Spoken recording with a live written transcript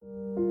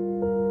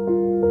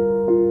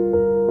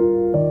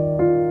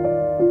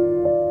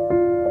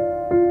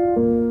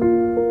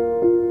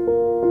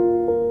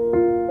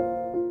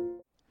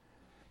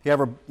you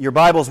have your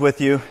Bibles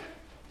with you,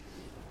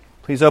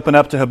 please open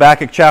up to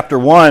Habakkuk chapter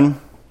 1.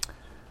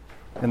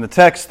 And the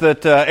text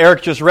that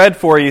Eric just read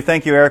for you,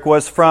 thank you, Eric,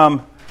 was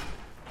from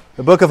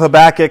the book of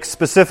Habakkuk,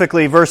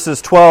 specifically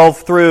verses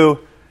 12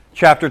 through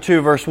chapter 2,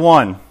 verse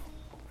 1.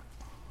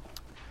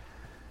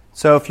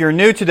 So if you're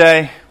new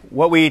today,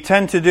 what we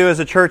tend to do as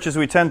a church is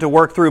we tend to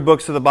work through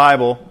books of the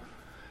Bible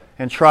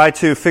and try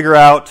to figure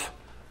out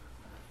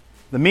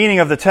the meaning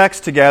of the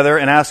text together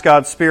and ask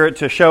God's Spirit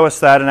to show us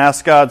that and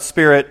ask God's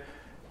Spirit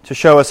to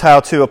show us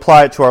how to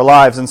apply it to our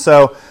lives. And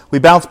so we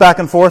bounce back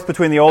and forth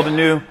between the Old and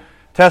New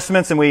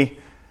Testaments, and we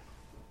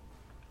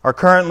are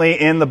currently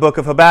in the book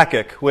of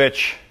Habakkuk,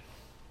 which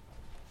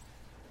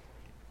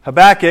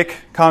Habakkuk,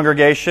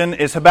 congregation,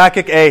 is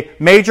Habakkuk a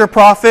major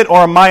prophet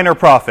or a minor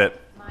prophet?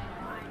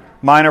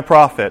 Minor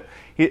prophet.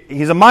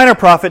 He's a minor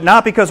prophet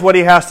not because what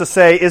he has to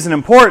say isn't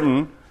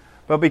important,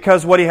 but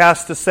because what he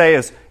has to say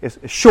is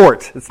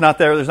short. It's not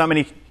there's not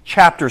many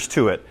chapters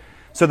to it.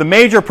 So the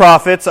major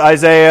prophets,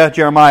 Isaiah,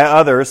 Jeremiah,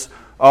 others,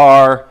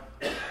 are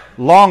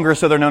longer,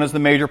 so they're known as the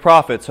major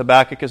prophets.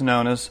 Habakkuk is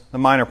known as the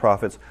minor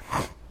prophets.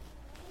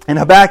 And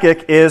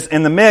Habakkuk is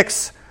in the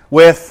mix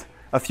with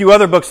a few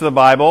other books of the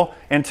Bible,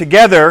 and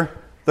together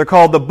they're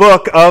called the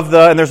book of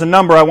the, and there's a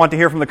number I want to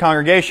hear from the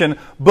congregation,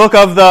 book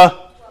of the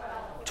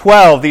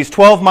 12, these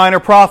 12 minor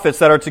prophets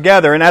that are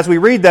together. And as we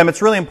read them,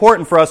 it's really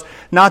important for us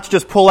not to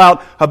just pull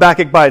out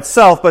Habakkuk by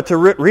itself, but to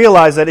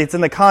realize that it's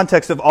in the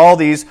context of all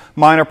these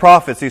minor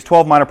prophets, these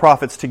 12 minor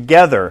prophets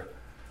together.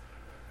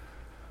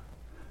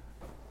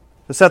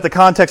 To set the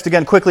context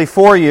again quickly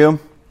for you,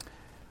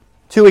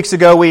 2 weeks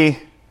ago we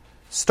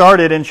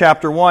started in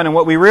chapter 1, and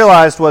what we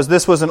realized was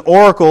this was an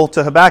oracle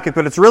to Habakkuk,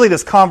 but it's really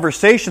this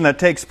conversation that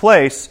takes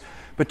place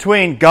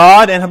between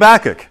God and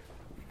Habakkuk.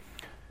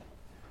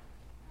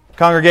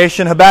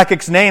 Congregation,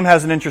 Habakkuk's name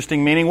has an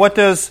interesting meaning. What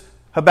does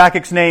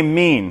Habakkuk's name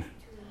mean?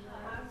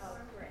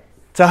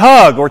 To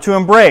hug or to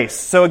embrace.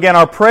 So again,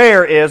 my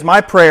prayer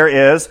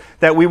is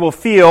that we will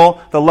feel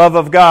the love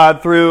of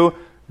God through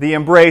the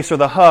embrace or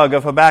the hug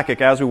of Habakkuk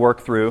as we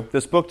work through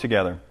this book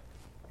together.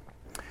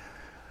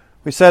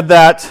 We said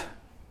that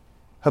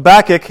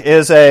Habakkuk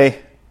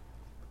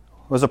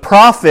was a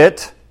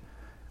prophet.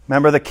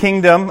 Remember, the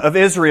kingdom of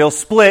Israel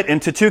split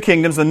into two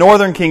kingdoms, the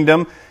northern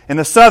kingdom and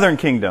the southern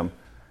kingdom.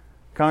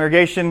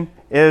 Congregation,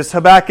 is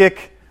Habakkuk,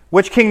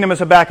 which kingdom is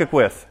Habakkuk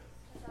with?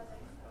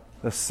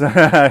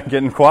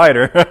 Getting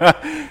quieter.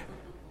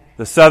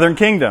 The southern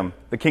kingdom,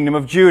 the kingdom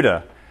of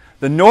Judah.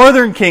 The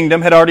northern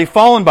kingdom had already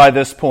fallen by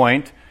this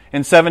point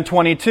in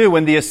 722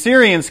 when the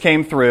Assyrians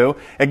came through,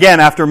 again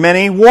after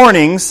many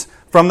warnings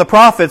from the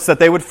prophets that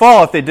they would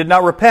fall if they did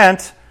not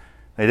repent.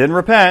 They didn't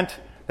repent.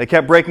 They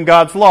kept breaking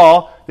God's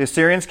law. The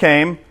Assyrians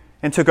came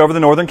and took over the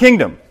northern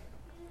kingdom.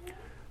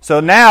 So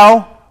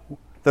now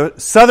the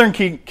southern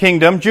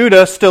kingdom,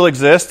 Judah, still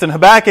exists, and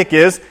Habakkuk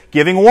is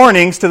giving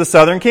warnings to the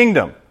southern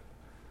kingdom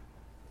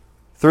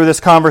through this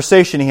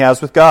conversation he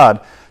has with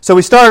God. So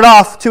we started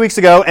off 2 weeks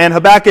ago, and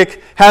Habakkuk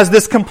has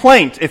this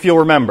complaint, if you'll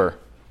remember.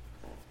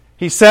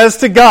 He says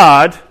to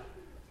God,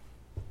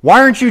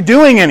 "Why aren't you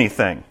doing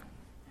anything?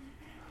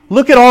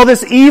 Look at all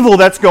this evil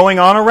that's going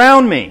on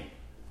around me.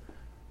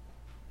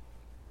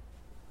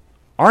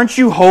 Aren't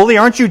you holy?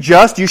 Aren't you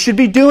just? You should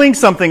be doing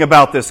something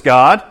about this,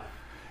 God."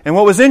 And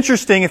what was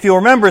interesting, if you'll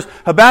remember, is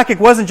Habakkuk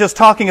wasn't just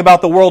talking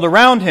about the world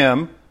around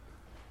him.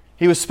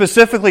 He was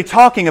specifically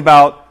talking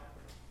about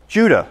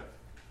Judah,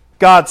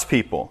 God's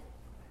people.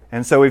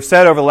 And so we've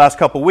said over the last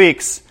couple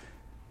weeks,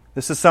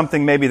 this is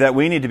something maybe that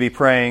we need to be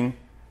praying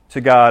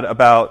to God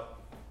about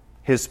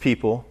His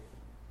people,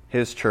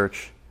 His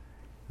church,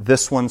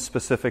 this one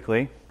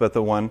specifically, but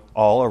the one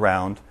all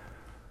around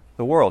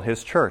the world,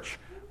 His church.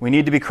 We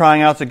need to be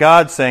crying out to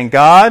God, saying,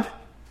 "God,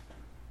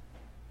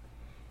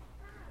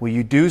 will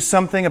you do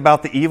something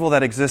about the evil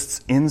that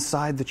exists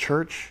inside the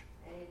church?"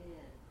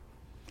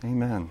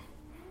 Amen.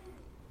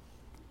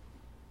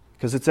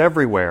 Because it's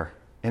everywhere,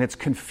 and it's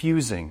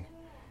confusing.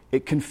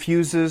 It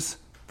confuses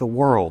the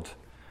world.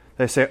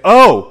 They say,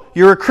 "Oh,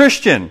 you're a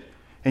Christian,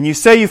 and you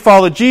say you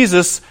follow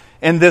Jesus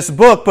in this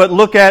book, but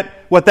look at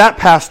what that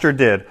pastor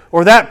did,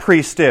 or that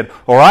priest did,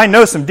 or I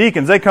know some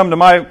deacons, they come to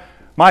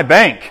my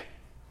bank,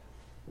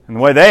 and the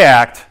way they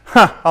act,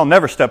 I'll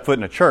never step foot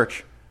in a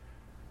church."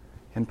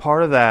 And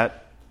part of that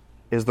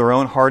is their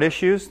own heart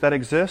issues that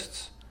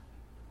exists,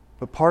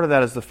 but part of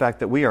that is the fact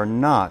that we are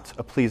not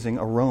a pleasing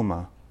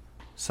aroma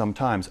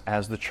sometimes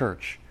as the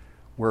church.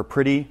 We're a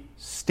pretty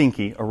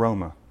stinky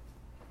aroma.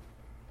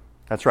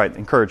 That's right,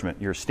 encouragement.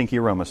 You're a stinky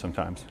aroma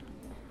sometimes.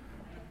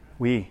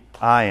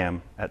 I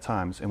am at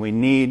times, and we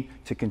need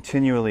to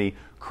continually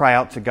cry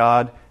out to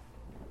God,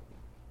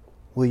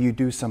 "Will you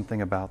do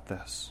something about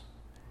this?"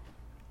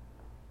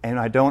 And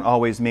I don't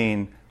always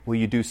mean, will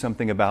you do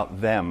something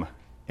about them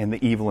and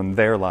the evil in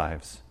their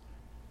lives?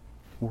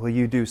 Will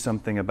you do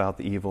something about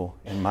the evil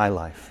in my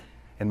life,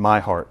 in my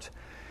heart?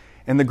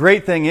 And the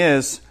great thing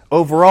is,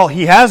 overall,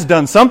 He has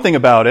done something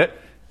about it.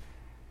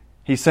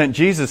 He sent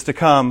Jesus to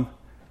come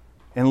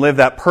and live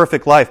that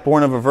perfect life,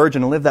 born of a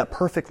virgin, and live that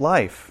perfect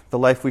life, the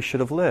life we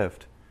should have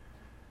lived.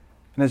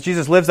 And as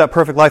Jesus lives that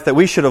perfect life that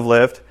we should have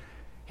lived,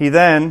 he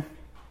then,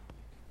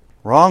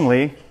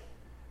 wrongly,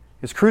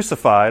 is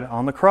crucified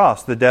on the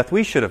cross, the death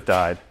we should have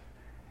died.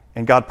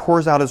 And God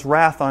pours out his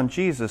wrath on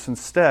Jesus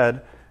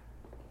instead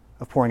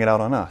of pouring it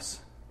out on us.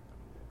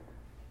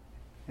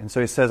 And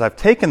so he says, I've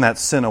taken that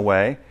sin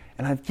away,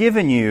 and I've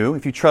given you,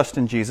 if you trust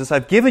in Jesus,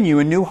 I've given you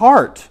a new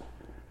heart.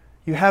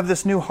 You have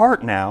this new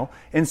heart now,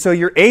 and so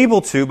you're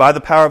able to, by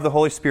the power of the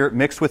Holy Spirit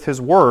mixed with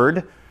his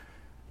word,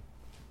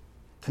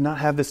 to not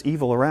have this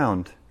evil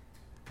around.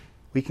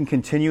 We can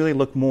continually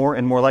look more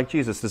and more like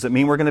Jesus. Does it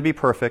mean we're going to be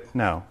perfect?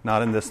 No,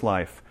 not in this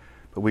life.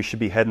 But we should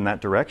be heading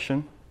that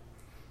direction.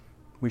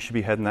 We should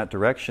be heading that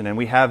direction. And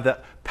we have the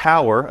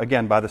power,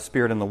 again, by the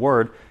Spirit and the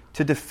Word,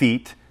 to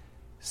defeat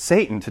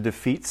Satan, to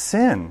defeat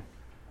sin.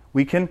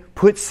 We can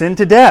put sin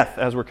to death,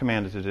 as we're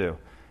commanded to do.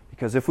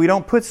 Because if we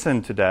don't put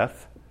sin to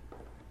death,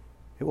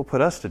 it will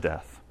put us to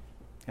death,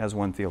 as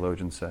one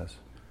theologian says.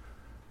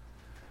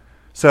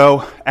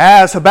 So,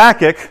 as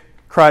Habakkuk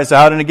cries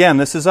out, and again,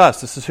 this is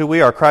us, this is who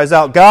we are, cries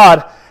out,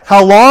 God,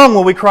 how long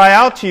will we cry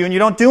out to you and you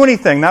don't do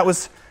anything? That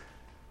was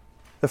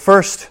the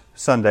first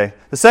Sunday.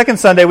 The second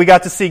Sunday, we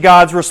got to see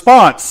God's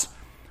response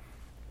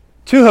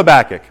to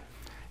Habakkuk.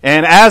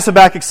 And as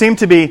Habakkuk seemed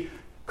to be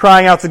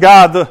crying out to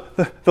God,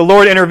 the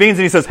Lord intervenes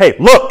and he says, hey,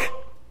 look!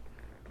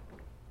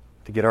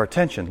 To get our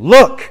attention.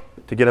 Look!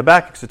 To get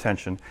Habakkuk's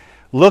attention.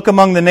 Look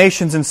among the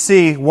nations and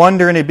see,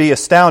 wonder and be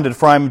astounded,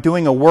 for I am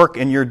doing a work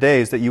in your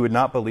days that you would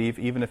not believe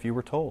even if you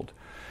were told.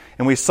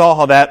 And we saw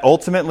how that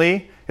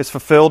ultimately is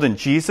fulfilled in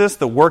Jesus,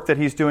 the work that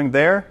he's doing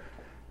there.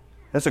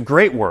 That's a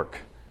great work.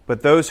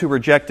 But those who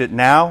reject it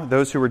now,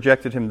 those who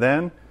rejected him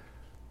then,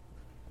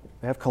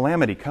 they have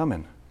calamity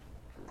coming.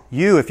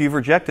 You, if you've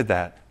rejected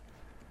that,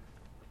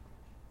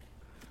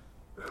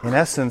 in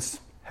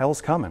essence,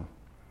 hell's coming.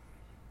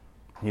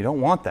 You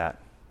don't want that.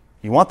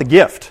 You want the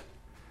gift.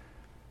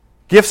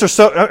 Gifts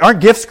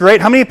aren't gifts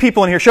great? How many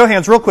people in here, show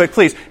hands real quick,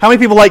 please. How many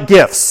people like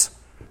gifts?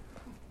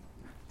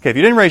 Okay, if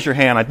you didn't raise your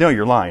hand, I know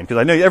you're lying, because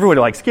I know everybody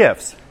likes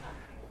gifts.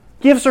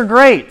 Gifts are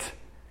great.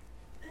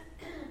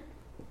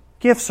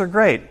 Gifts are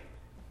great.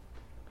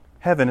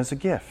 Heaven is a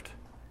gift.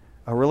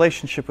 A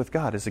relationship with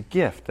God is a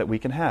gift that we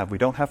can have. We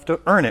don't have to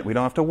earn it. We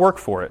don't have to work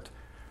for it.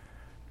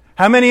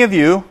 How many of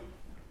you,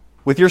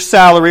 with your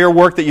salary or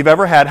work that you've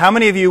ever had, how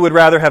many of you would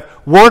rather have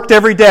worked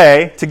every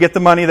day to get the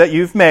money that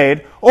you've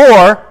made,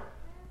 or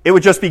it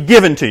would just be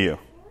given to you?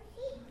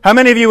 How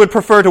many of you would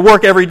prefer to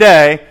work every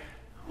day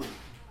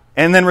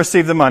and then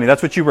receive the money?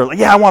 That's what you were like,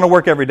 yeah, I want to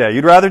work every day.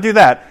 You'd rather do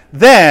that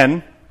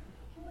than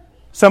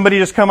somebody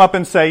just come up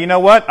and say, you know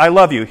what, I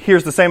love you.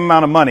 Here's the same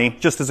amount of money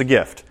just as a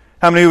gift.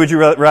 How many would you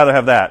rather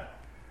have that?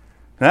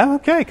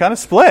 Okay, kind of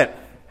split.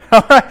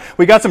 All right,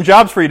 we got some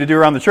jobs for you to do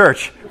around the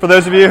church. For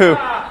those of you who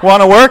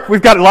want to work,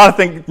 we've got a lot of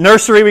things.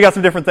 Nursery, we got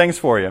some different things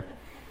for you.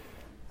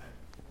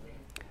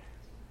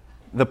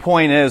 The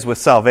point is, with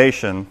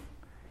salvation,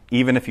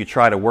 even if you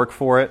try to work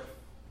for it,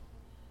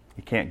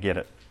 you can't get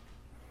it.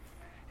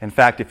 In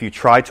fact, if you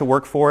try to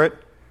work for it,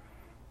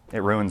 it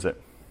ruins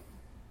it.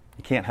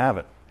 You can't have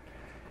it.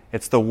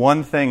 It's the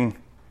one thing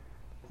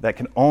that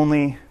can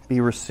only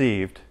be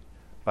received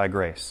by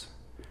grace.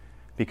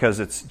 Because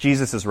it's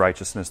Jesus'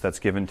 righteousness that's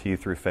given to you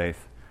through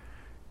faith.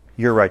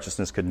 Your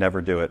righteousness could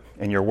never do it.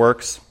 And your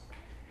works,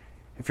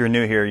 if you're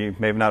new here, you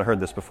may have not heard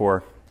this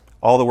before,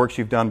 all the works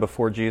you've done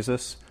before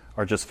Jesus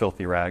are just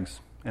filthy rags,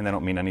 and they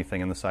don't mean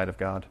anything in the sight of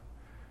God.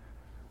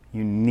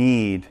 You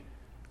need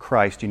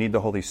Christ, you need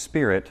the Holy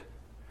Spirit,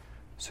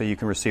 so you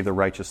can receive the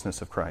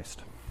righteousness of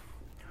Christ.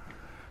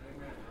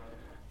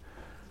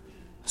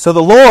 So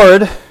the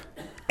Lord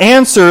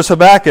answers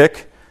Habakkuk.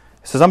 He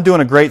says, I'm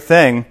doing a great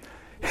thing.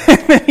 And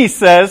then he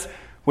says,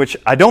 which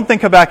I don't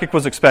think Habakkuk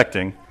was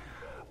expecting,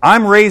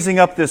 I'm raising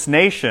up this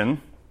nation,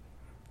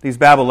 these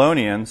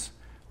Babylonians.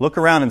 Look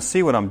around and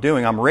see what I'm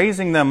doing. I'm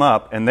raising them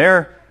up, and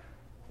they're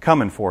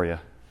coming for you.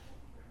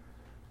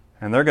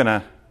 And they're going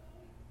to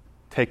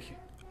take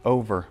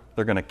over.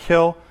 They're going to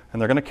kill, and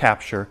they're going to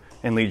capture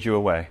and lead you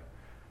away.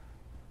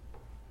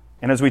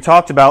 And as we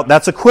talked about,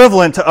 that's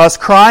equivalent to us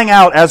crying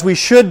out, as we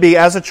should be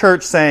as a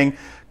church, saying,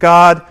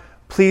 God,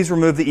 please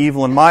remove the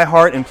evil in my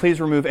heart, and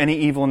please remove any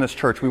evil in this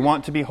church. We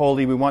want to be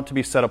holy. We want to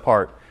be set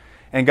apart.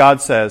 And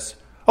God says,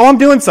 oh, I'm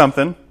doing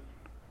something.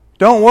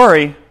 Don't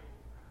worry.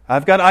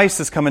 I've got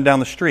ISIS coming down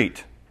the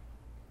street.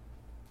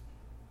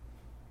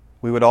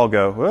 We would all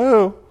go,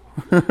 whoa.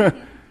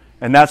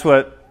 And that's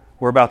what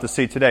we're about to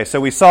see today.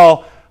 So we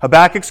saw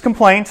Habakkuk's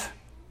complaint.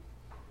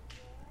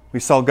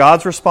 We saw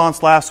God's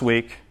response last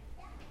week.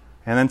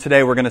 And then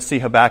today we're going to see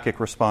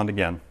Habakkuk respond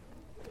again.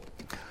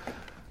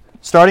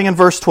 Starting in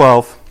verse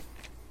 12.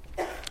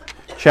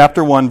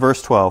 Chapter 1,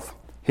 verse 12.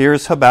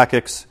 Here's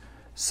Habakkuk's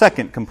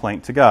second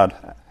complaint to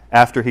God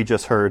after he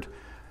just heard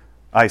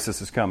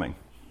ISIS is coming,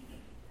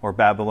 or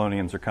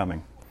Babylonians are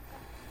coming.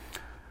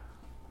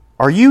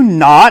 Are you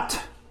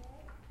not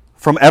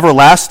from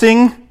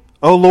everlasting,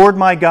 O Lord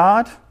my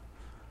God,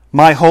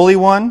 my Holy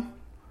One?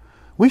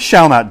 We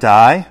shall not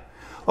die.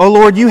 O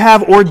Lord, you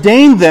have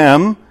ordained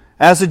them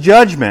as a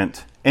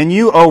judgment, and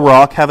you, O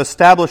Rock, have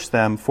established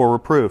them for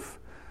reproof.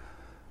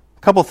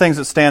 A couple things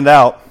that stand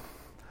out.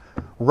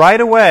 Right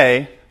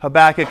away,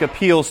 Habakkuk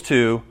appeals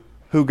to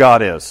who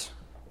God is.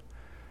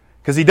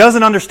 Because he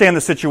doesn't understand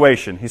the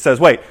situation. He says,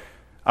 wait,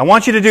 I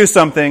want you to do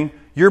something.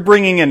 You're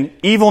bringing an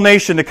evil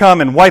nation to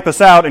come and wipe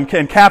us out and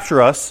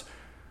capture us.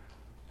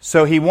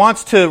 So he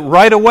wants to,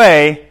 right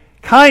away,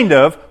 kind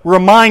of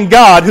remind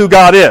God who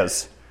God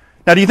is.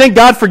 Now, do you think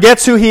God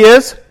forgets who He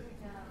is?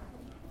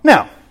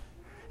 No.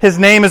 His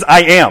name is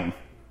I Am.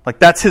 Like,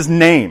 that's His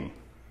name.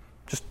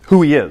 Just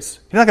who He is.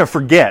 He's not going to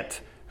forget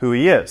who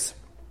He is.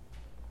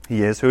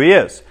 He is who He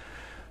is.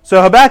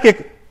 So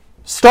Habakkuk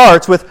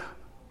starts with,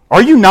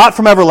 are you not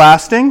from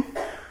everlasting?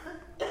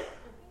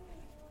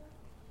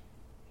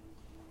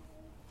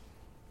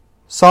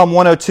 Psalm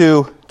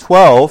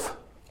 102:12.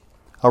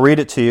 I'll read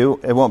it to you.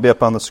 It won't be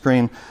up on the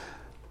screen.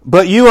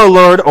 But you, O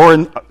Lord,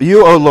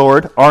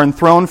 are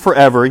enthroned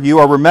forever. You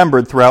are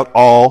remembered throughout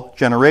all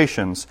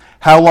generations.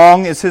 How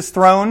long is His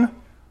throne?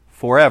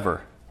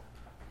 Forever.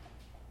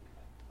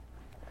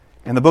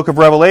 In the book of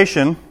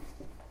Revelation,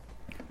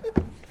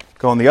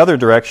 go in the other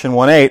direction,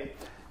 1:8,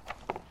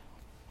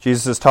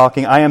 Jesus is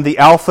talking, I am the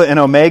Alpha and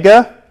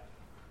Omega,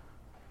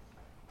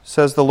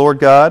 says the Lord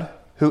God,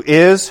 who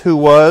is, who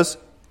was,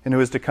 and who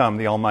is to come,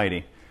 the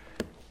Almighty.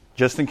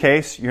 Just in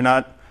case you're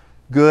not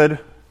good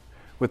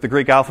with the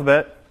Greek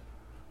alphabet,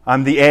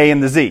 I'm the A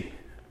and the Z.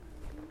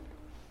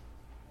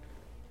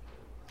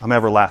 I'm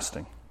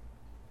everlasting.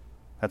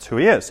 That's who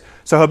He is.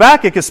 So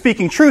Habakkuk is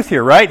speaking truth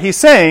here, right? He's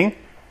saying,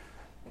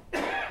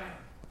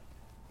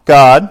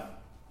 God,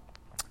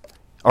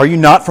 are you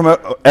not from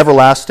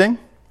everlasting?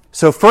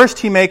 So first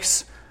he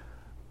makes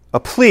a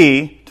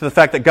plea to the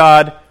fact that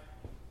God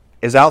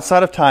is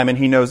outside of time and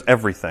He knows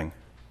everything.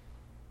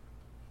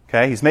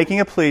 Okay? He's making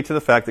a plea to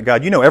the fact that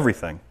God, you know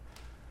everything.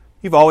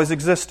 You've always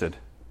existed.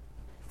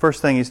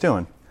 First thing he's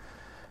doing.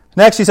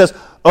 Next he says,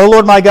 O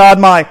Lord my God,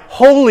 my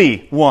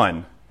Holy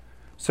One.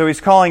 So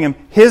he's calling Him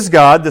His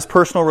God, this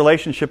personal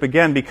relationship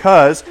again,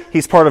 because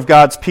He's part of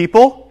God's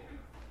people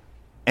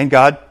and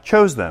God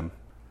chose them.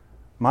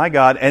 My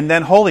God, and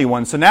then Holy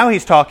One. So now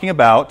he's talking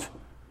about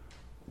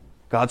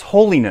God's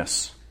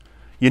holiness.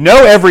 You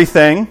know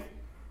everything.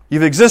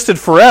 You've existed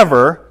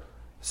forever.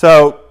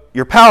 So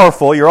you're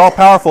powerful. You're all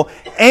powerful.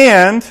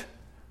 And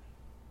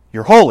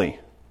you're holy.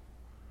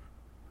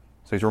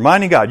 So he's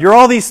reminding God, you're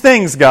all these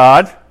things,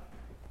 God.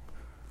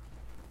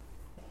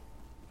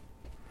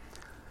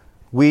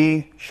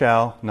 We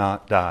shall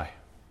not die.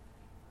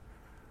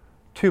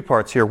 Two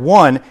parts here.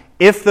 One,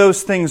 if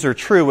those things are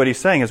true, what he's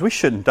saying is we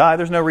shouldn't die.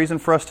 There's no reason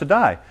for us to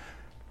die.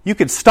 You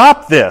could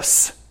stop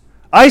this.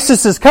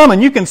 ISIS is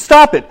coming. You can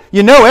stop it.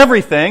 You know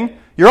everything.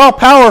 You're all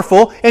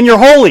powerful and you're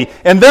holy.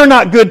 And they're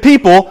not good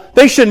people.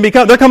 They shouldn't be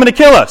coming. They're coming to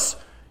kill us.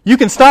 You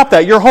can stop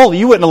that. You're holy.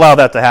 You wouldn't allow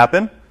that to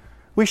happen.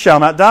 We shall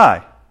not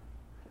die.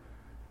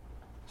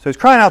 So he's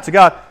crying out to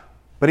God.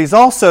 But he's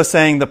also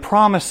saying the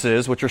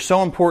promises, which are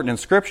so important in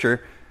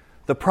Scripture,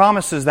 the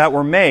promises that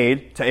were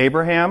made to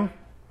Abraham,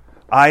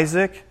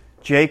 Isaac,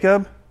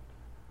 Jacob,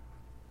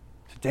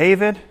 to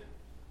David.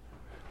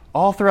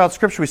 All throughout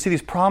Scripture we see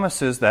these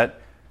promises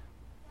that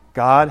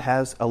God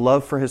has a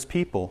love for His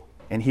people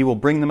and He will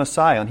bring the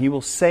Messiah and He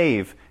will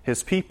save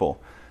His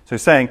people. So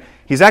he's saying,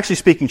 he's actually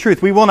speaking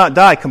truth. We will not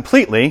die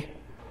completely.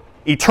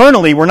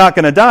 Eternally we're not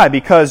going to die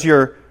because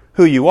you're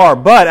who you are.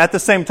 But at the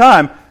same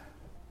time,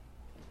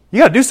 you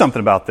got to do something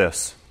about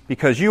this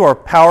because you are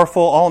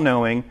powerful,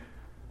 all-knowing,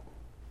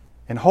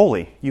 and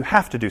holy. You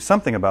have to do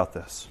something about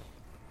this.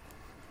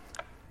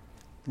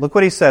 Look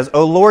what he says.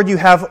 O Lord, you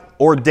have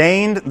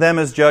ordained them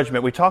as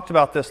judgment. We talked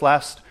about this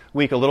last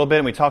week a little bit,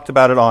 and we talked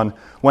about it on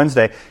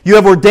Wednesday. You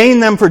have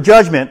ordained them for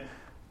judgment.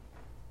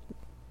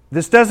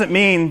 This doesn't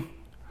mean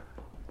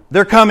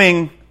they're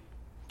coming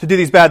to do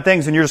these bad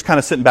things and you're just kind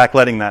of sitting back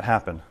letting that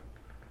happen.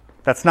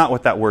 That's not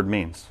what that word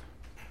means.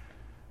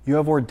 You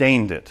have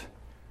ordained it.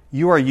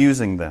 You are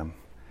using them.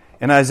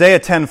 In Isaiah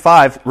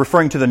 10:5,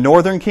 referring to the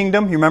northern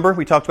kingdom, you remember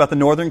we talked about the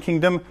northern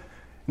kingdom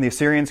and the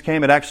Assyrians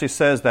came? It actually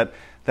says that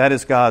that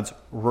is God's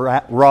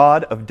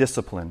rod of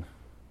discipline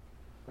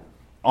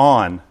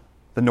on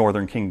the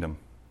northern kingdom.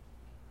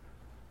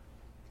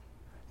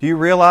 Do you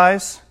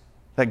realize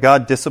that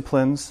God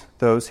disciplines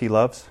those He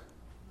loves?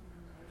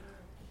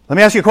 Let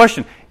me ask you a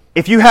question.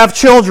 If you have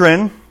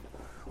children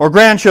or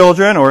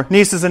grandchildren or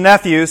nieces and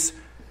nephews,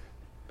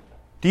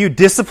 do you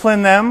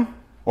discipline them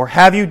or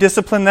have you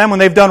disciplined them when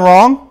they've done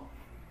wrong?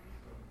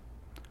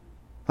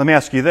 Let me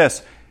ask you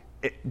this.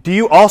 Do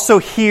you also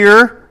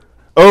hear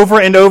over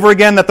and over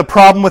again that the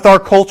problem with our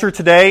culture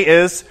today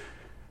is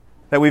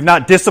that we've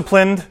not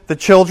disciplined the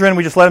children,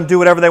 we just let them do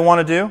whatever they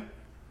want to do?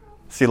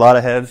 See a lot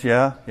of heads,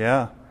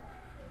 yeah.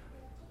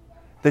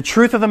 The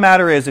truth of the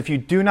matter is, if you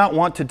do not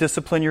want to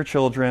discipline your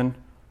children,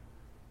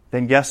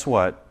 then guess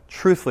what?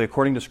 Truthfully,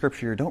 according to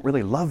Scripture, you don't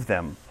really love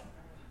them.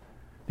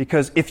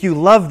 Because if you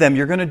love them,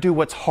 you're going to do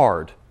what's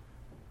hard.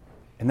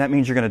 And that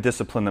means you're going to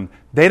discipline them.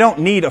 They don't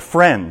need a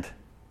friend.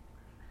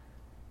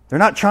 They're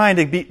not trying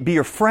to be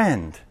your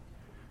friend.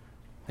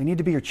 They need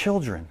to be your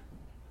children.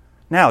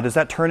 Now, does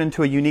that turn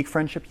into a unique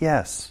friendship?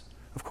 Yes.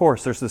 Of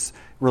course, there's this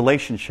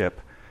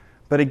relationship.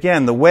 But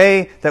again, the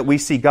way that we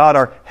see God,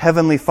 our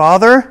Heavenly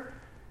Father,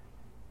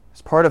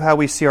 is part of how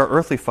we see our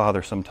earthly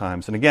father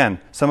sometimes. And again,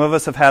 some of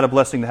us have had a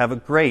blessing to have a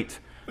great,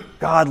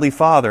 godly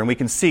father, and we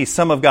can see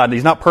some of God.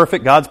 He's not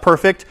perfect, God's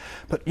perfect,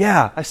 but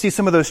yeah, I see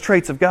some of those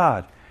traits of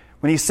God.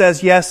 When He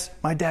says yes,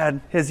 my dad,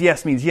 his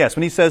yes means yes.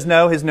 When He says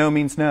no, his no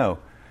means no.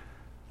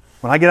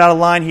 When I get out of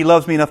line, He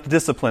loves me enough to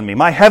discipline me.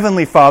 My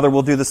Heavenly Father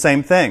will do the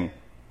same thing.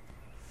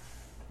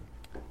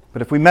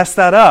 But if we mess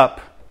that up,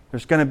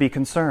 there's going to be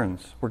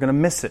concerns. We're going to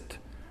miss it.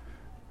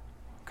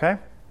 Okay?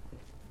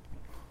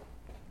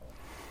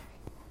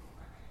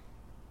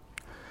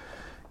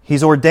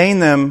 He's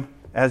ordained them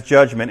as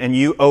judgment, and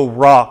you, O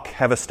rock,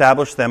 have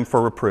established them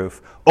for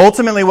reproof.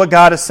 Ultimately, what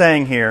God is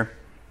saying here,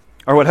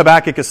 or what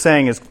Habakkuk is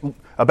saying is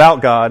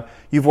about God,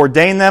 you've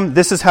ordained them,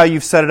 this is how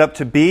you've set it up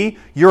to be,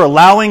 you're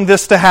allowing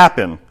this to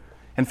happen.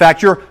 In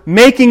fact, you're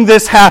making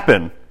this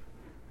happen.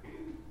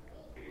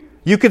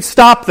 You could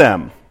stop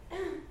them.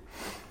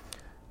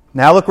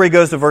 Now look where he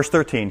goes to verse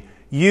 13.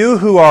 You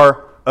who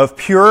are of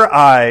purer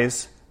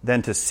eyes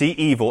than to see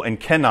evil and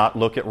cannot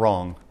look at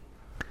wrong.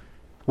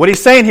 What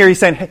he's saying here, he's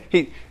saying,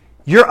 hey,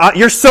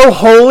 you're so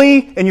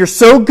holy and you're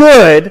so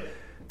good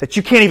that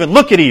you can't even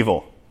look at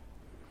evil.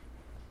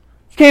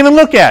 You can't even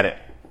look at it.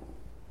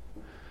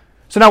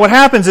 So now what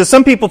happens is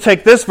some people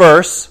take this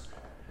verse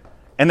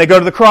and they go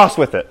to the cross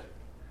with it.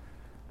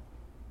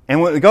 And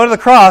when they go to the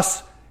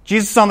cross,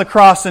 Jesus is on the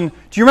cross, and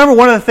do you remember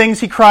one of the things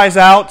He cries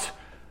out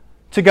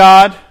to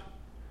God?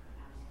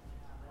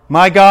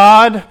 My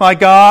God,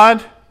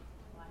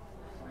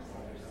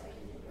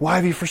 why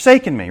have you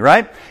forsaken me,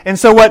 right? And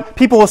so what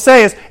people will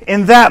say is,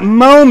 in that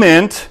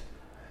moment,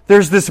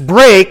 there's this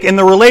break in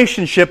the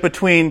relationship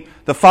between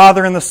the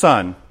Father and the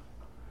Son.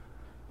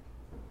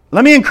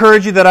 Let me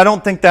encourage you that I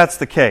don't think that's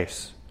the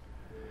case.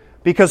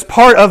 Because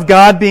part of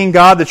God being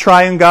God, the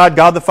triune God,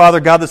 God the Father,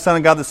 God the Son,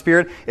 and God the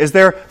Spirit, is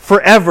they're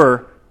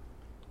forever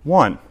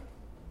one.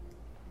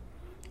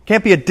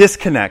 Can't be a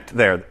disconnect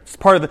there. It's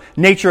part of the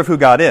nature of who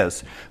God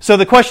is. So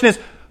the question is,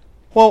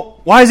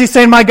 well, why is He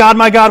saying, my God,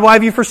 why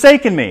have you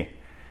forsaken me?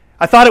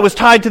 I thought it was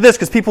tied to this,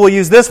 because people will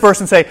use this verse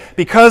and say,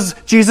 because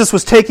Jesus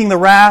was taking the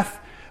wrath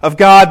of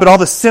God, but all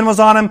the sin was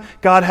on Him,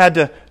 God had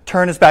to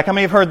turn His back. How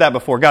many have heard that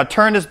before? God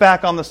turned His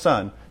back on the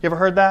Son. You ever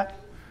heard that?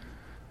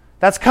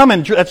 That's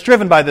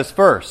driven by this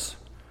verse.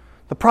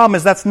 The problem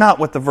is that's not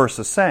what the verse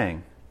is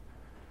saying.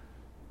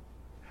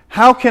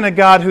 How can a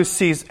God who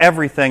sees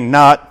everything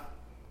not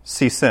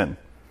see sin?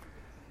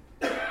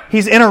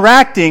 He's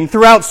interacting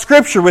throughout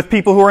Scripture with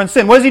people who are in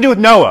sin. What does He do with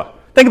Noah?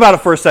 Think about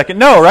it for a second.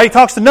 Noah, right? He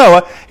talks to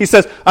Noah. He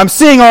says, I'm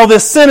seeing all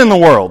this sin in the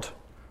world,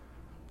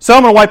 so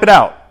I'm going to wipe it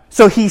out.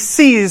 So He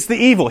sees the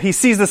evil. He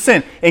sees the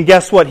sin. And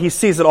guess what? He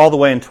sees it all the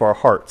way into our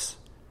hearts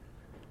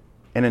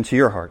and into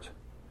your heart.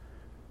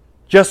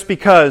 Just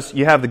because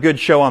you have the good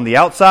show on the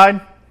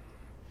outside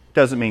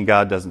doesn't mean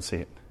God doesn't see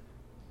it.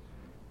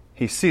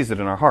 He sees it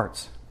in our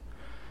hearts.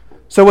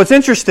 So what's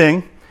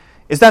interesting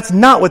is that's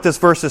not what this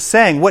verse is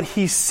saying. What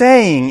He's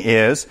saying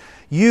is,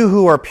 you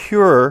who are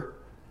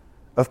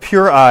of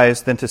pure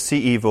eyes than to see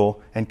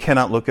evil and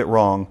cannot look at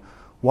wrong,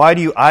 why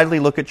do you idly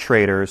look at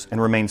traitors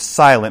and remain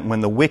silent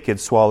when the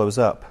wicked swallows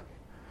up?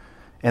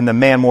 And the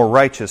man more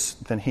righteous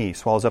than he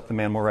swallows up the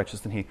man more righteous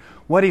than he.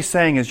 What He's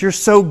saying is, you're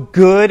so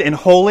good and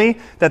holy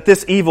that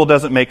this evil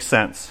doesn't make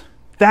sense.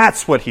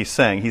 That's what He's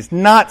saying. He's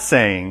not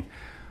saying,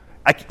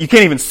 you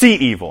can't even see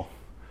evil.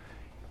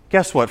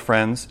 Guess what,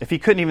 friends? If He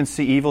couldn't even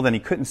see evil, then He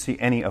couldn't see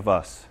any of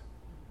us.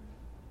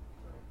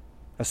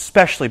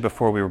 Especially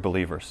before we were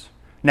believers.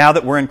 Now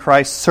that we're in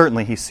Christ,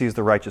 certainly He sees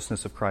the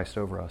righteousness of Christ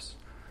over us.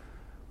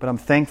 But I'm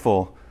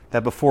thankful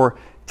that before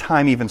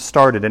time even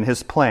started in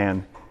His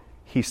plan,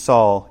 He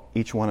saw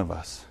each one of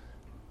us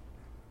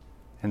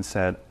and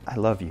said, I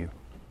love you.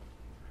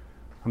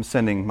 I'm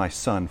sending my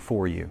Son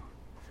for you,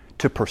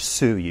 to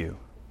pursue you.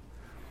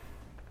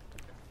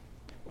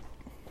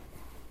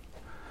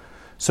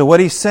 So what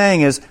He's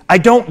saying is, I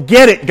don't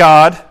get it,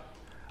 God.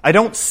 I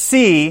don't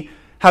see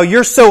how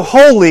you're so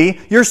holy,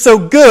 you're so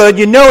good,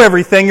 you know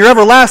everything, you're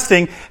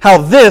everlasting, how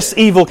this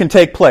evil can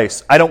take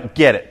place. I don't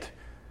get it.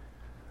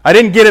 I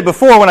didn't get it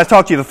before when I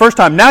talked to you the first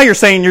time. Now you're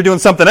saying you're doing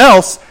something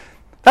else.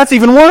 That's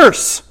even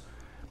worse.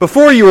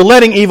 Before you were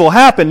letting evil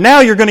happen. Now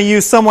you're going to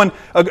use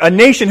a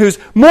nation who's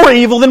more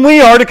evil than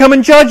we are to come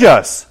and judge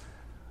us.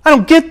 I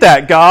don't get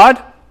that,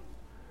 God.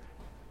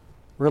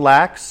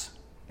 Relax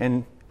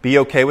and be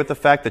okay with the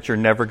fact that you're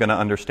never going to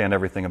understand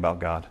everything about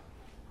God.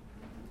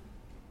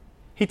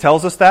 He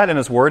tells us that in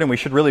His Word, and we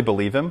should really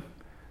believe Him.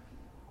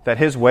 That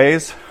His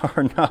ways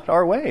are not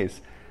our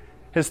ways.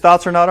 His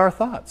thoughts are not our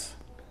thoughts.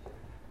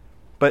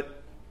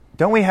 But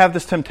don't we have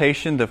this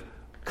temptation to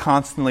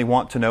constantly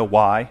want to know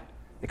why?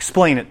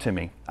 Explain it to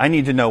me. I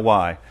need to know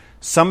why.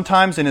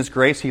 Sometimes in His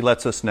grace He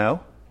lets us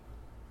know.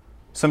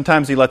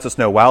 Sometimes He lets us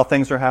know while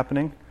things are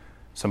happening.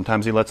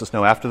 Sometimes He lets us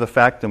know after the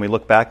fact, and we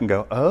look back and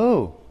go,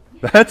 oh,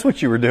 that's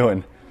what you were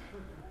doing.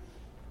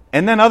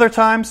 And then other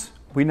times,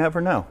 we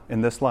never know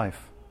in this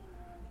life.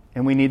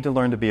 And we need to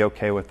learn to be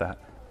okay with that.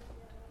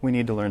 We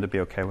need to learn to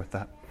be okay with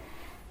that.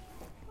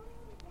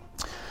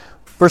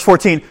 Verse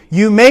 14,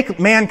 you make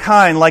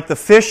mankind like the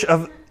fish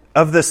of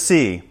the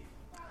sea,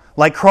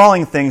 like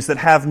crawling things that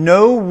have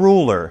no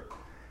ruler.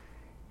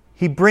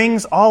 He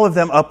brings all of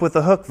them up with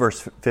a hook,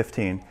 verse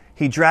 15.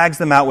 He drags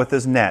them out with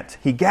his net.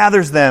 He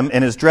gathers them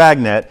in his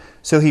dragnet,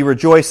 so he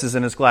rejoices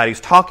and is glad.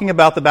 He's talking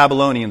about the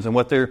Babylonians and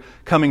what they're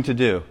coming to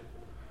do.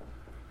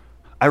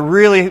 I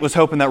really was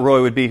hoping that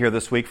Roy would be here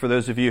this week. For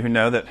those of you who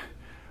know that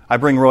I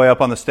bring Roy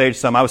up on the stage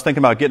some, I was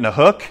thinking about getting a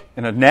hook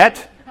and a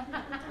net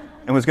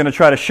and was going to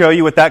try to show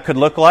you what that could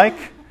look like.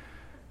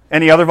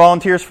 Any other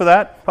volunteers for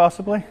that,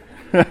 possibly?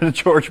 Mr.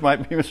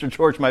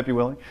 George might be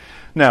willing.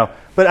 No,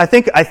 but I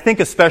think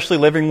especially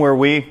living where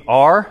we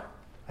are,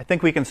 I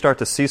think we can start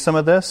to see some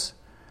of this.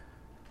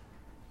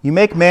 You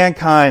make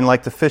mankind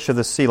like the fish of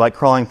the sea, like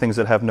crawling things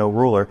that have no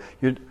ruler.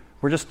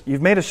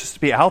 You've made us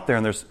just be out there,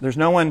 and there's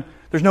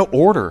no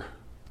order.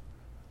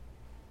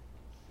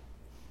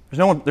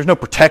 There's no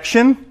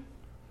protection.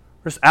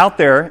 We're just out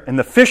there, and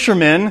the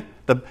fishermen,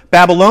 the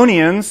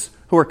Babylonians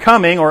who are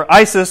coming, or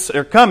ISIS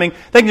are coming,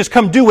 they can just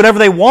come do whatever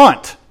they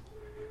want.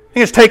 They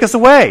can just take us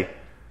away.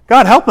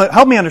 God,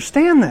 help me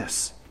understand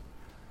this.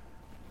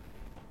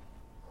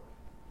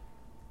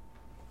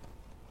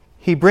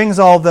 He brings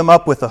all of them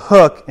up with a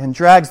hook and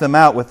drags them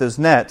out with his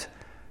net.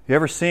 You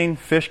ever seen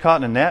fish caught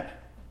in a net?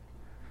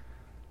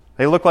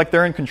 They look like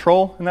they're in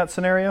control in that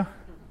scenario.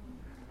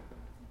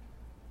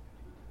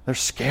 They're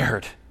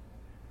scared.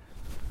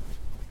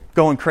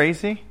 Going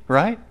crazy,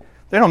 right?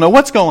 They don't know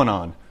what's going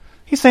on.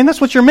 He's saying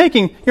that's what you're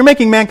making. You're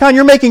making mankind.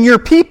 You're making your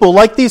people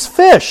like these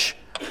fish.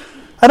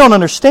 I don't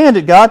understand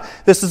it, God.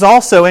 This is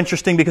also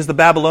interesting because the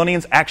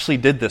Babylonians actually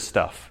did this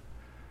stuff.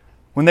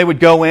 When they would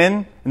go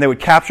in and they would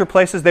capture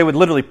places, they would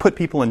literally put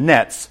people in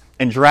nets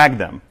and drag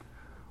them.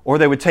 Or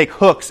they would take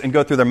hooks and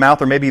go through their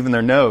mouth or maybe even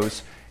their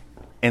nose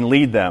and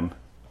lead them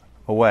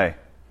away.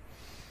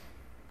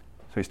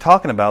 So he's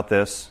talking about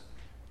this,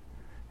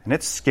 and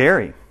it's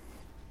scary.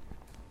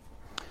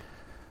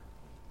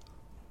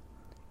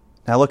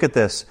 Now look at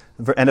this,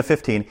 end of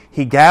 15.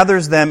 He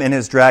gathers them in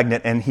his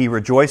dragnet, and he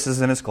rejoices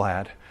and is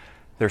glad.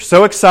 They're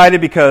so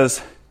excited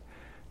because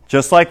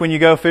just like when you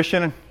go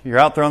fishing, you're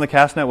out there on the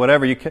cast net,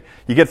 whatever, you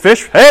get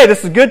fish. Hey, this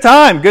is a good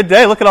time, good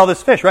day. Look at all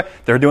this fish, right?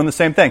 They're doing the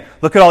same thing.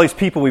 Look at all these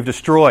people we've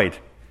destroyed.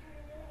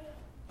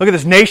 Look at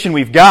this nation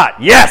we've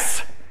got.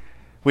 Yes,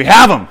 we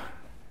have them.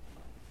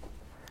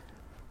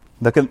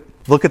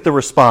 Look at the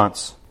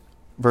response.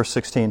 Verse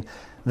 16.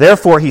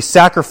 Therefore he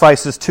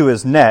sacrifices to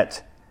his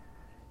net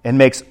and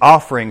makes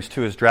offerings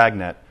to his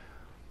dragnet.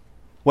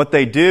 What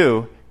they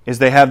do is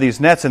they have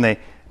these nets and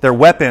their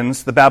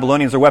weapons, the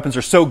Babylonians, their weapons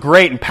are so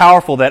great and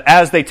powerful that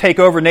as they take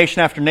over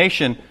nation after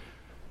nation,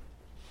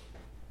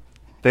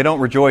 they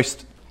don't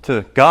rejoice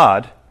to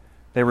God.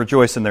 They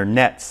rejoice in their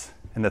nets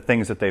and the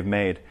things that they've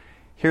made.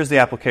 Here's the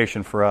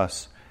application for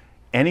us.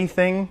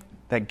 Anything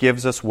that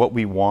gives us what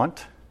we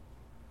want,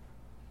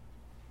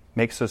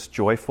 makes us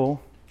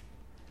joyful,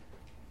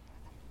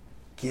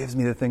 gives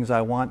me the things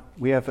I want,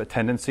 we have a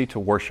tendency to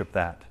worship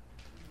that.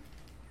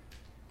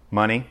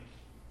 Money,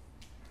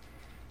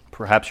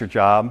 perhaps your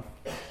job,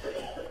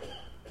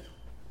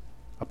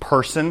 a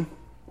person,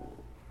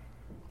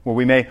 where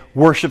we may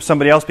worship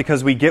somebody else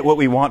because we get what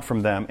we want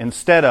from them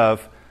instead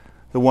of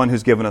the one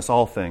who's given us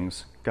all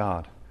things,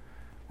 God.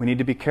 We need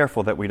to be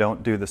careful that we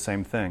don't do the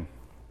same thing.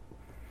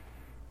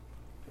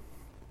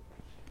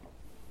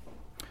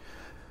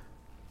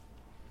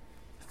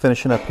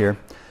 Finishing up here.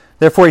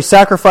 Therefore he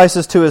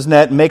sacrifices to his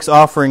net and makes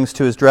offerings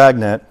to his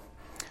dragnet,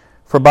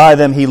 for by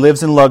them he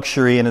lives in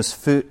luxury and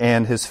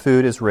his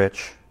food is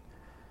rich.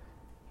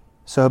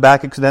 So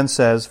Habakkuk then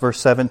says, verse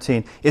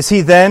 17, is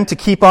he then to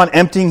keep on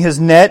emptying his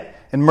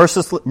net and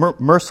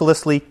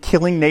mercilessly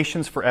killing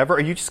nations forever? Are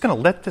you just going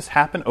to let this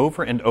happen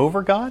over and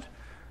over, God?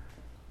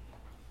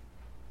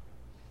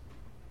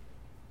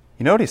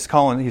 You know what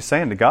he's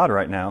saying to God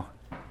right now?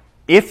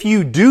 If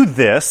you do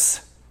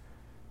this,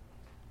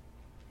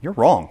 you're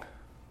wrong.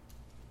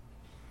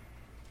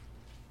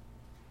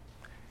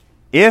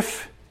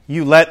 If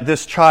you let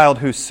this child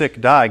who's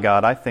sick die,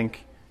 God, I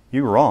think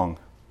you're wrong.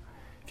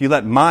 If you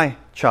let my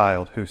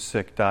child who's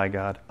sick die,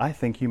 God, I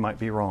think you might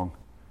be wrong.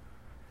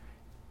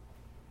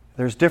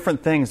 There's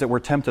different things that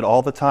we're tempted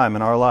all the time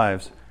in our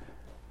lives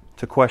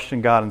to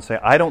question God and say,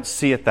 I don't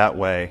see it that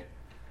way.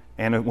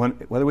 And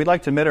whether we'd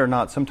like to admit it or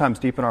not, sometimes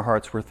deep in our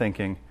hearts we're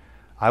thinking,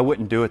 I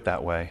wouldn't do it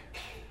that way.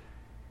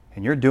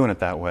 And you're doing it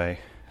that way.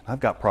 And I've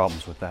got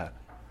problems with that.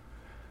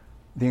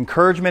 The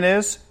encouragement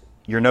is,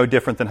 you're no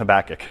different than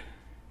Habakkuk.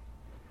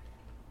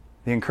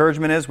 The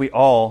encouragement is we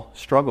all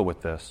struggle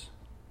with this.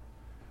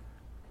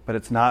 But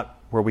it's not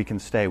where we can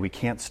stay. We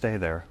can't stay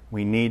there.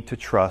 We need to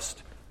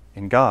trust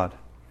in God.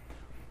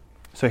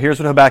 So here's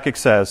what Habakkuk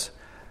says.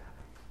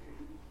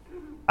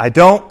 I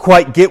don't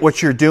quite get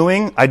what you're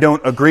doing. I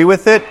don't agree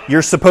with it.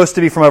 You're supposed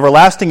to be from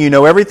everlasting. You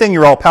know everything.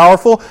 You're all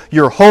powerful.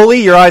 You're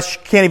holy. Your eyes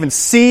can't even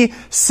see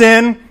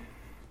sin.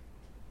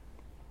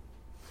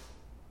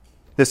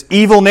 This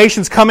evil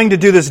nation's coming to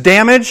do this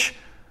damage.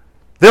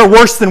 They're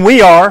worse than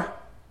we are.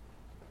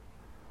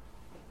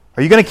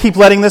 Are you going to keep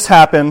letting this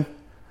happen?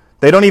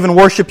 They don't even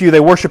worship you, they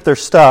worship their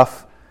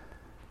stuff.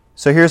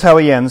 So here's how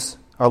he ends,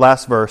 our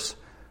last verse.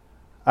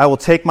 I will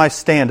take my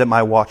stand at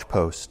my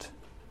watchpost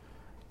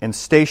and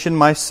station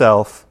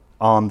myself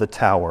on the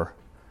tower.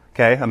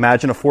 Okay,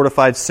 imagine a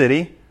fortified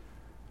city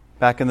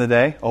back in the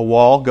day, a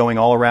wall going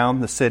all around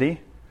the city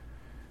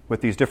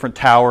with these different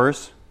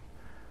towers.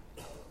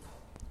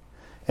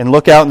 And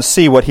look out and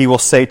see what he will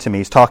say to me.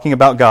 He's talking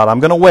about God. I'm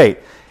going to wait,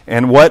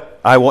 and what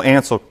I will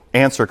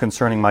answer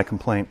concerning my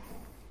complaint.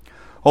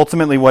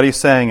 Ultimately, what he's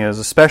saying is,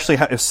 especially,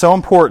 it's so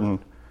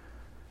important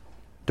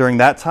during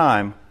that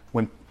time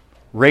when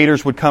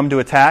raiders would come to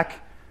attack,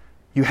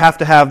 you have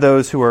to have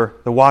those who are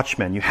the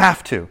watchmen. You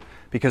have to,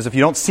 because if you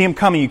don't see them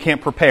coming, you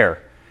can't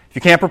prepare. If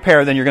you can't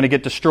prepare, then you're going to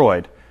get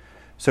destroyed.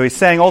 So he's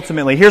saying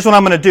ultimately, here's what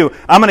I'm going to do.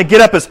 I'm going to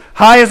get up as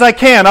high as I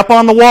can, up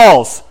on the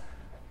walls.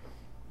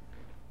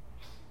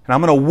 And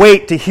I'm going to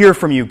wait to hear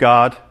from you,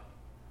 God.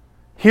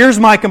 Here's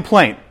my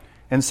complaint.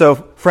 And so,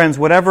 friends,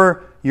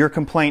 whatever your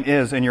complaint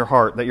is in your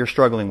heart that you're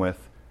struggling with,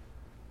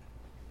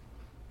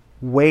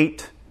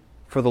 wait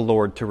for the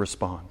Lord to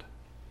respond.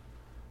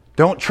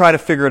 Don't try to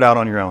figure it out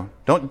on your own.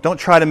 Don't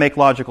try to make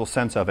logical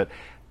sense of it.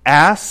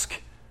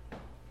 Ask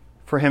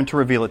for him to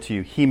reveal it to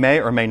you. He may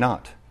or may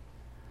not.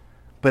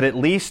 But at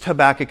least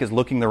Habakkuk is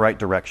looking the right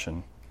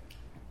direction.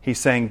 He's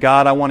saying,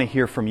 God, I want to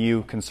hear from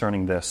you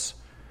concerning this.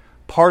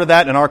 Part of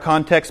that in our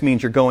context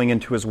means you're going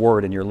into his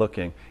word and you're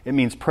looking. It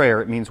means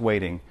prayer. It means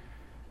waiting.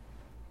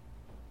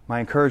 My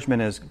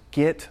encouragement is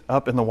get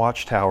up in the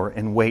watchtower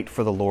and wait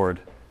for the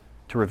Lord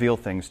to reveal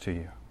things to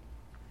you.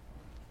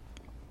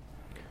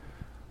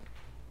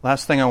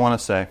 Last thing I want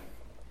to say.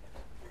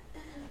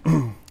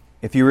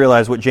 If you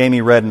realize what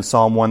Jamie read in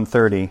Psalm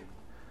 130,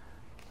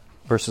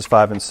 verses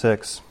 5 and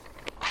 6,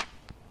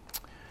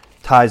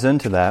 ties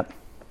into that.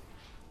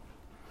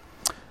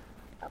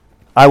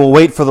 I will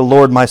wait for the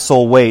Lord, my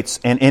soul waits,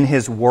 and in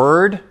his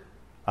word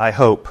I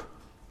hope.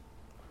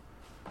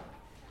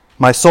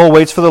 My soul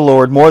waits for the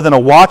Lord more than a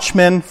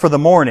watchman for the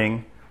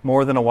morning,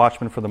 more than a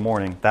watchman for the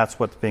morning. That's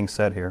what's being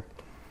said here.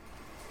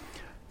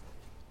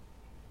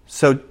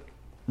 So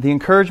the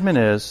encouragement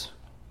is,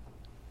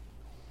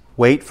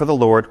 wait for the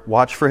Lord,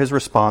 watch for his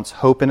response,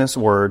 hope in his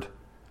word.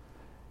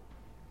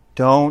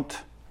 Don't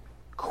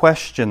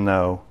question,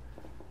 though,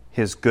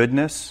 his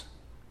goodness,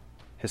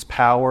 his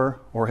power,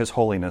 or his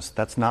holiness.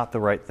 That's not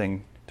the right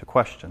thing to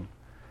question.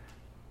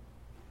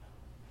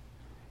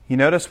 You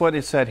notice what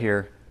is said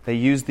here? They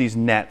use these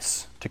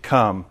nets to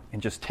come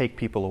and just take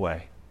people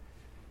away,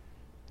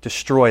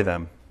 destroy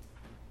them.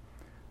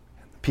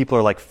 People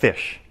are like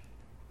fish.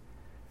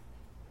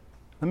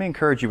 Let me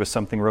encourage you with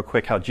something real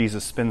quick, how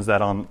Jesus spins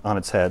that on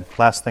its head.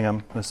 Last thing I'm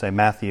going to say,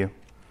 Matthew.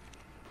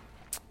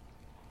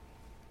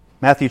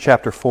 Matthew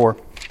chapter 4.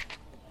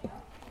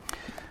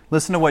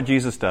 Listen to what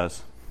Jesus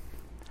does.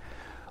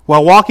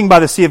 While walking by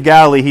the Sea of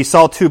Galilee, he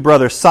saw two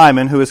brothers,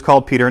 Simon, who is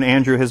called Peter, and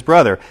Andrew his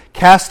brother,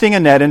 casting a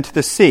net into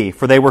the sea,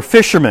 for they were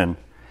fishermen.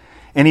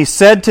 And he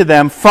said to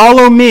them,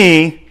 follow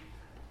me,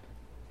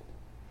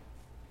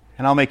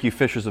 and I'll make you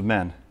fishers of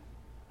men.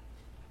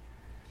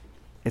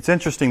 It's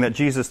interesting that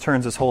Jesus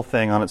turns this whole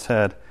thing on its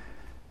head.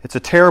 It's a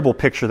terrible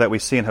picture that we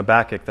see in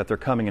Habakkuk, that they're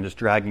coming and just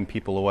dragging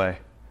people away.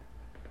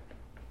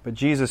 But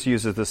Jesus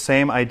uses the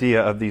same idea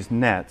of these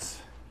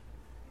nets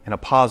in a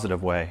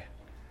positive way,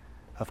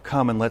 of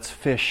come and let's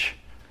fish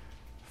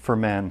for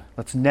men.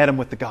 Let's net them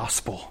with the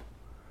gospel.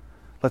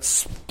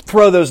 Let's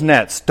throw those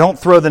nets. Don't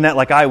throw the net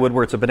like I would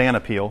where it's a banana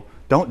peel.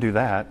 Don't do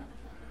that.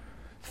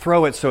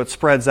 Throw it so it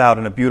spreads out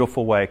in a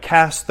beautiful way.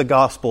 Cast the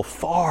gospel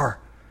far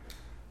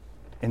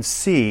and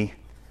see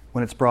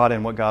when it's brought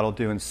in what God will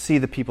do, and see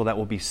the people that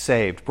will be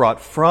saved,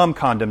 brought from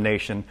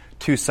condemnation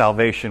to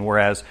salvation,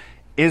 whereas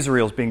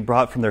Israel's being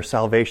brought from their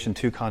salvation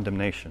to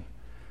condemnation.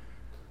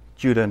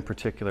 Judah in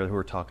particular, who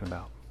we're talking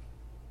about.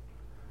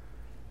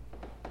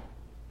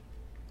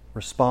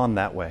 Respond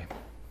that way.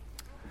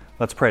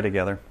 Let's pray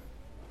together.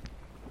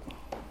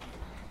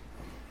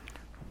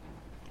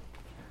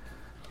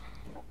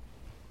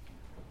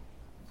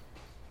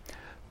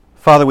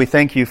 Father, we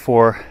thank you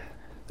for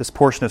this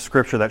portion of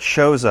Scripture that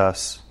shows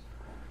us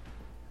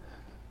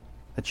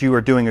that you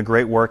are doing a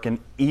great work, and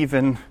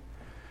even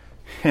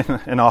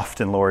and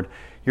often, Lord,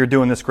 you're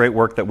doing this great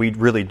work that we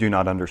really do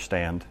not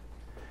understand.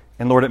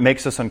 And Lord, it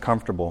makes us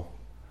uncomfortable.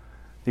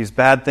 These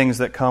bad things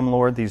that come,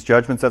 Lord, these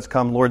judgments that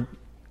come, Lord,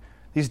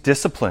 these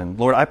discipline.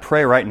 Lord, I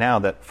pray right now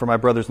that for my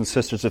brothers and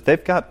sisters, if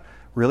they've got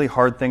really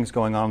hard things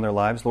going on in their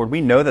lives, Lord, we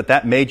know that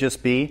that may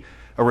just be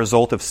a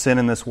result of sin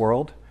in this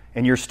world,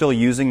 and you're still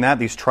using that,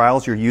 these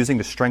trials you're using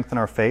to strengthen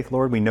our faith,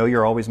 Lord. We know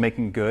you're always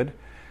making good.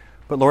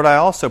 But Lord, I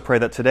also pray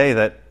that today,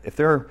 that if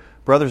there are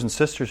brothers and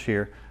sisters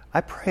here,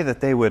 I pray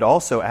that they would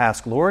also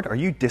ask, Lord, are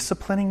you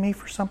disciplining me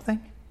for something?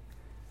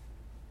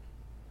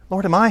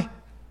 Lord, am I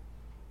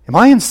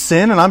in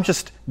sin and I'm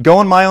just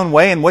going my own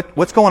way, and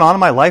what's going on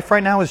in my life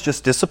right now is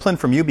just discipline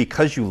from you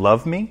because you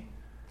love me?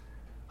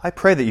 I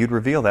pray that you'd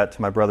reveal that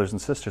to my brothers and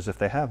sisters if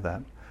they have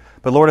that.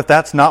 But Lord, if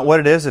that's not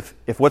what it is,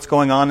 if what's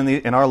going on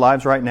in our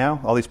lives right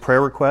now, all these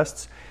prayer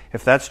requests,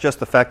 If that's just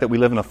the fact that we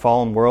live in a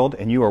fallen world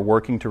and you are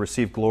working to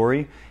receive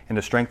glory and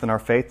to strengthen our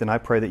faith, then I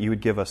pray that you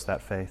would give us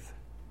that faith.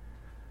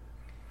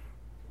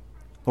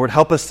 Lord,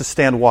 help us to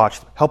stand watch.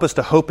 Help us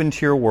to hope in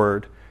your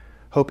word,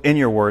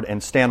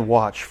 and stand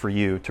watch for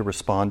you to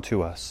respond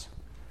to us.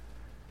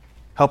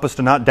 Help us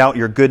to not doubt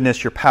your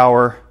goodness, your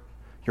power,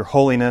 your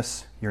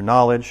holiness, your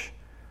knowledge.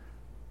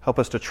 Help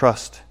us to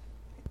trust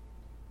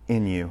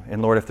in you.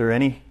 And Lord, if there are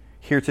any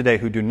here today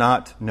who do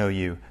not know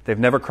you, they've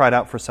never cried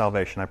out for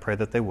salvation, I pray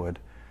that they would.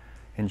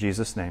 In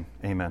Jesus' name,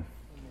 amen.